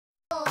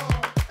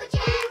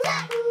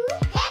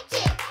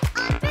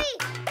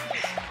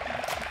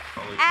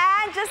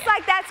just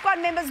like that,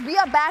 squad members, we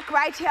are back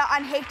right here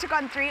on Hectic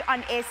on 3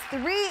 on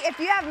S3. If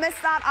you have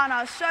missed out on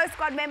our show,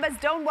 squad members,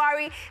 don't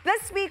worry.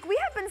 This week, we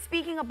have been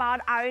speaking about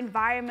our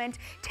environment,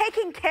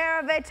 taking care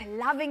of it,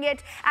 loving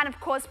it, and of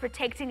course,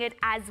 protecting it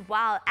as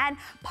well. And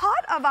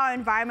part of our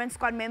environment,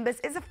 squad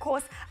members, is of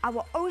course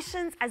our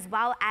oceans as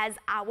well as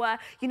our,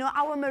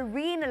 our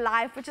marine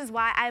life, which is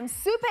why I'm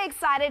super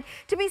excited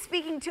to be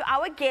speaking to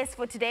our guest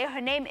for today.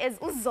 Her name is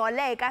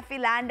Zoleka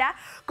Filander.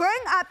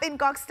 Growing up in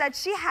Gokstad,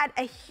 she had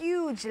a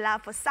huge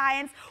love for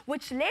science,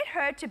 which led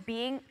her to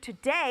being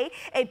today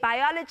a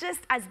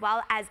biologist as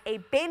well as a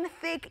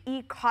benthic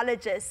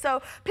ecologist.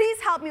 So please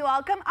help me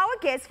welcome our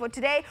guest for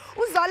today,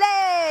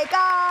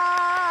 Zoleka.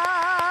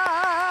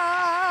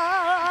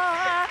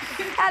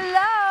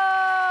 Hello.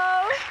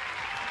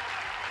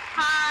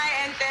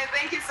 Hi, and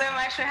thank you so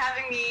much for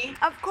having me.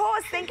 Of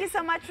course, thank you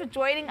so much for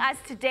joining us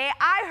today.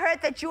 I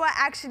heard that you are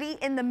actually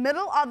in the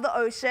middle of the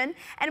ocean.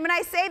 And when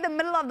I say the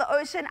middle of the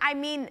ocean, I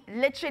mean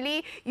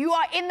literally, you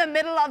are in the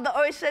middle of the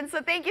ocean.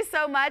 So thank you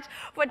so much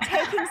for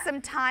taking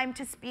some time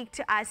to speak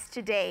to us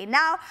today.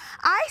 Now,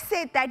 I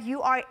said that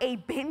you are a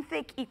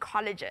benthic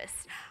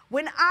ecologist.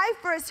 When I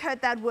first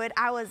heard that word,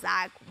 I was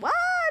like,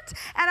 what?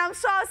 And I'm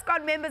sure our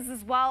squad members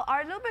as well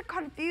are a little bit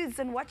confused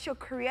on what your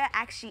career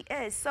actually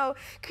is. So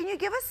can you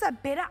give us a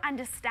better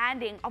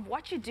understanding of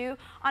what you do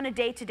on a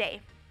day-to-day?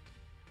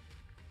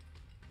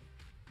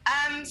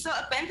 So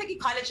a benthic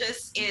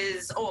ecologist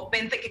or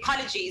benthic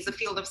ecology is a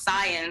field of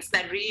science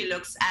that really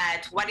looks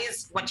at what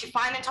you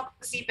find on top of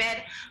the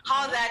seabed,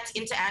 how that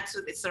interacts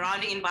with its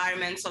surrounding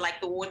environment, so like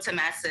the water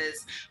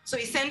masses. So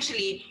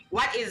essentially,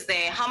 what is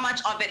there, how much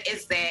of it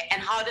is there,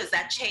 and how does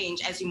that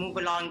change as you move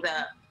along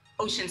the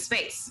ocean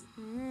space?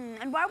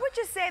 And why would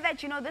you say that,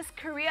 this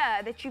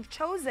career that you've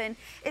chosen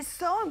is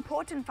so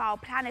important for our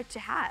planet to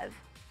have?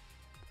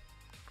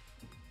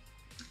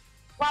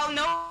 Well,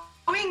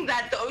 knowing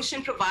that the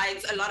ocean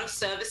provides a lot of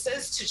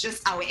services to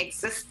just our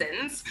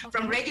existence,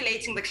 from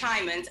regulating the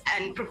climate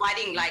and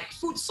providing like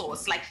food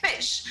source, like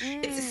fish.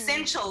 It's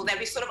essential that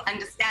we sort of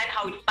understand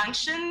how it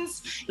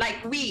functions.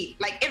 Like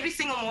every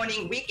single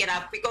morning we get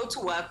up, we go to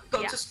work, we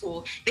go to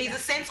school. There's a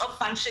sense of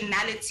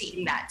functionality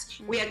in that.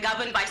 We are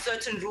governed by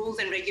certain rules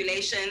and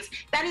regulations.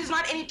 That is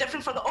not any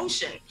different from the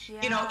ocean.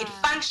 It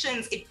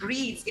functions, it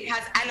breathes, it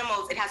has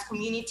animals, it has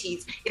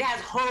communities, it has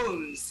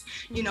homes,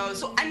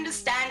 so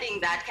understanding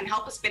that can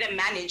help us better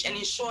manage and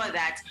ensure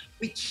that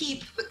we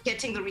keep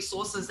getting the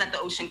resources that the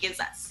ocean gives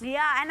us.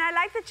 Yeah, and I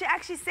like that you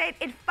actually said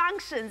it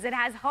functions, it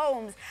has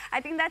homes. I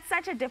think that's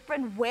such a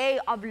different way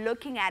of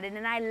looking at it,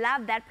 and I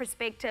love that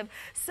perspective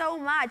so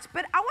much.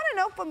 But I want to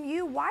know from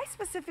you, why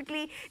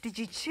specifically did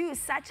you choose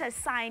such a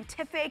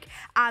scientific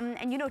and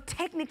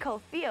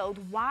technical field?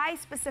 Why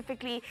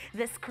specifically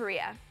this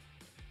career?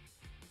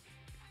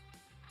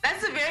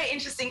 That's a very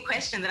interesting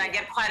question that I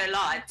get quite a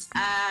lot.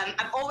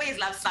 I've always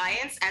loved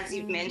science, as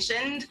you've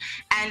mentioned,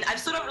 and I've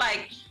sort of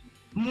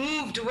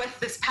moved with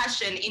this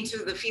passion into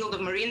the field of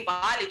marine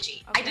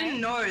biology. I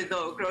didn't know,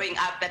 though, growing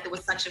up that there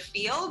was such a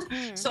field.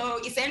 So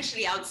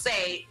essentially, I would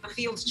say the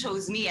field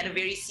chose me at a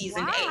very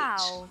seasoned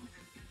age.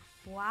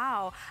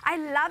 Wow. I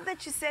love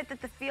that you said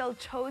that the field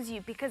chose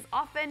you, because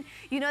often,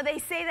 they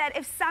say that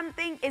if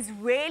something is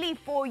really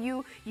for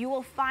you, you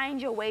will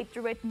find your way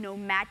through it no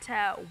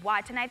matter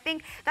what. And I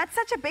think that's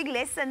such a big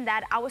lesson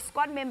that our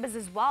squad members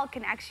as well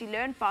can actually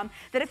learn from,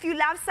 that if you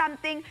love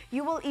something,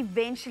 you will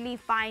eventually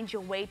find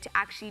your way to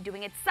actually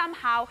doing it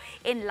somehow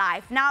in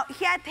life. Now,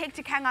 here at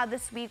Hectic Hangout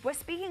this week, we're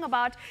speaking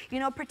about,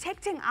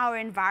 protecting our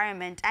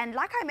environment. And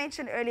like I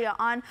mentioned earlier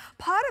on,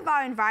 part of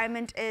our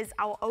environment is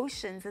our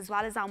oceans as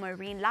well as our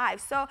marine life.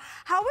 So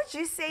how would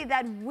you say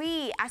that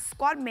we as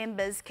squad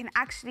members can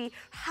actually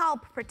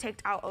help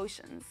protect our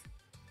oceans?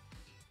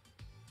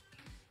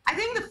 I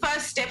think the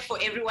first step for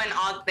everyone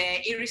out there,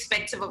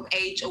 irrespective of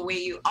age or where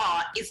you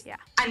are, is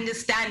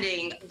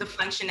understanding the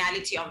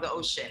functionality of the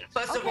ocean.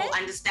 First of all,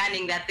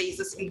 understanding that there's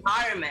this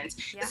environment,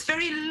 this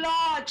very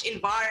large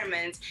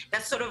environment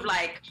that sort of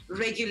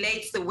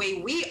regulates the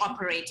way we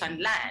operate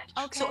on land.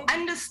 So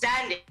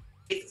understanding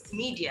its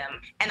medium,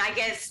 and I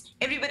guess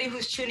everybody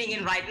who's tuning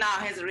in right now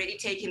has already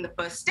taken the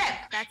first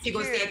step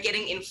because they're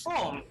getting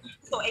informed.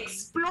 So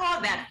explore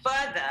that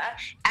further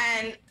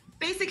and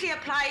basically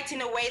apply it in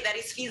a way that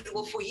is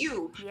feasible for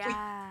you, for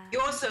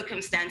your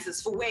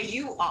circumstances, for where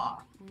you are.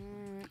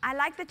 I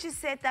like that you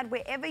said that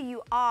wherever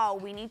you are,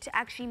 we need to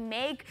actually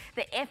make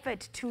the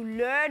effort to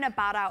learn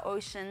about our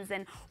oceans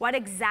and what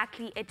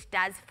exactly it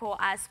does for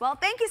us. Well,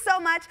 thank you so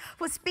much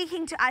for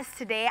speaking to us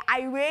today.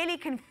 I really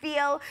can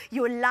feel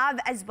your love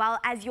as well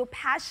as your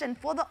passion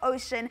for the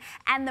ocean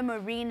and the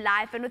marine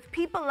life. And with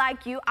people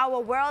like you, our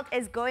world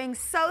is going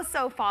so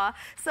far.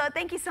 So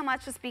thank you so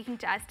much for speaking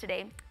to us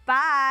today.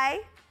 Bye.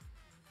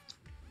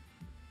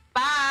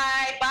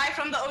 Bye. Bye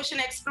from from the Ocean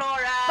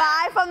Explorer.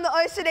 Bye from the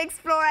Ocean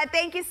Explorer.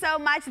 Thank you so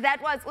much.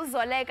 That was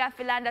Zoleka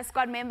Filander,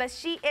 squad member.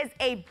 She is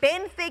a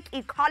benthic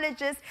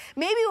ecologist.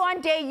 Maybe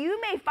one day you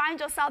may find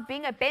yourself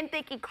being a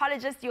benthic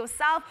ecologist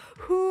yourself.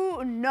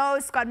 Who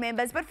knows, squad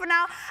members? But for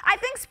now, I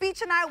think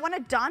Speech and I want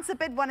to dance a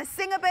bit, want to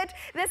sing a bit.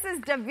 This is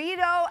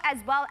Davido as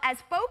well as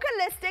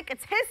Focalistic.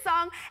 It's his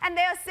song, and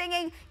they are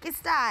singing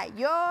Kista,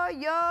 yo,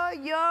 yo,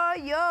 yo,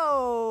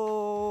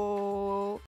 yo.